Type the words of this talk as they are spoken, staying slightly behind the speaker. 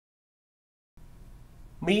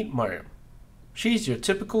Meet Mariam. She's your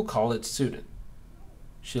typical college student.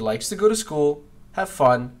 She likes to go to school, have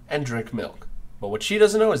fun, and drink milk. But what she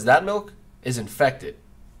doesn't know is that milk is infected.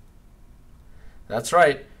 That's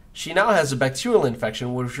right, she now has a bacterial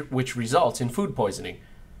infection which results in food poisoning.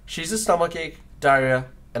 She has a stomachache, diarrhea,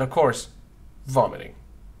 and of course, vomiting.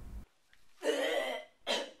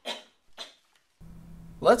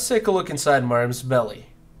 Let's take a look inside Mariam's belly.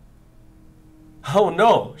 Oh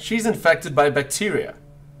no, she's infected by bacteria.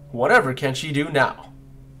 Whatever can she do now?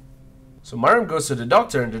 So Mariam goes to the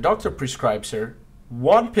doctor and the doctor prescribes her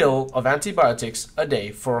 1 pill of antibiotics a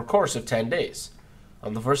day for a course of 10 days.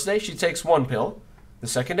 On the first day she takes 1 pill, the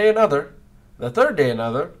second day another, the third day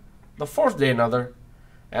another, the fourth day another,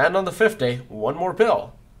 and on the 5th day 1 more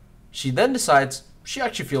pill. She then decides she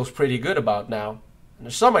actually feels pretty good about now and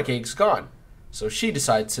her stomachache's gone, so she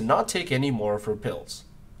decides to not take any more of her pills.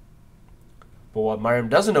 But what Mariam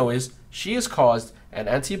doesn't know is she has caused an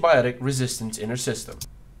antibiotic resistance in her system.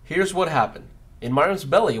 Here's what happened. In Mariam's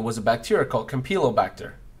belly was a bacteria called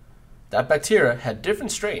Campylobacter. That bacteria had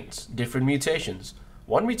different strains, different mutations.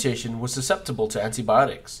 One mutation was susceptible to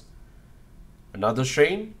antibiotics. Another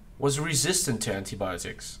strain was resistant to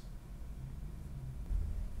antibiotics.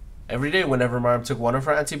 Every day whenever Mariam took one of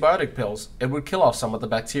her antibiotic pills, it would kill off some of the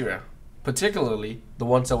bacteria, particularly the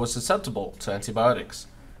ones that were susceptible to antibiotics.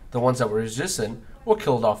 The ones that were resistant were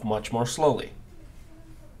killed off much more slowly.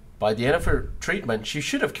 By the end of her treatment, she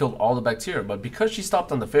should have killed all the bacteria, but because she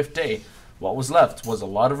stopped on the 5th day, what was left was a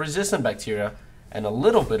lot of resistant bacteria and a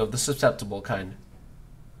little bit of the susceptible kind.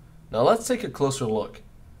 Now let's take a closer look.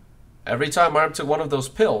 Every time Mariam took one of those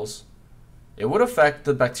pills, it would affect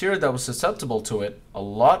the bacteria that was susceptible to it a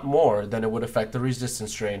lot more than it would affect the resistant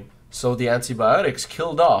strain. So the antibiotics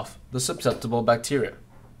killed off the susceptible bacteria.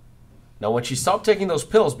 Now when she stopped taking those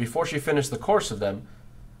pills before she finished the course of them,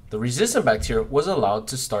 the resistant bacteria was allowed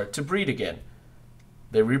to start to breed again.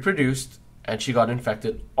 They reproduced and she got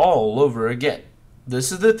infected all over again.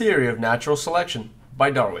 This is the theory of natural selection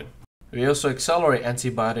by Darwin. We also accelerate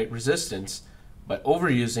antibiotic resistance by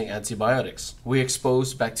overusing antibiotics. We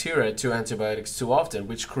expose bacteria to antibiotics too often,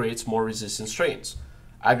 which creates more resistant strains.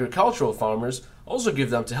 Agricultural farmers also give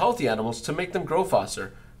them to healthy animals to make them grow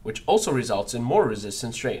faster, which also results in more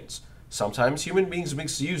resistant strains. Sometimes human beings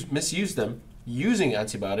misuse them using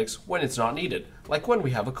antibiotics when it's not needed, like when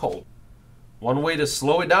we have a cold. One way to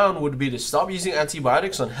slow it down would be to stop using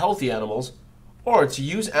antibiotics on healthy animals or to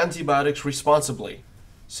use antibiotics responsibly.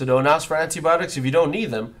 So don't ask for antibiotics if you don't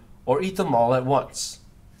need them or eat them all at once.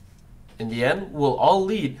 In the end, we'll all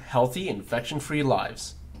lead healthy, infection-free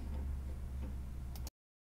lives.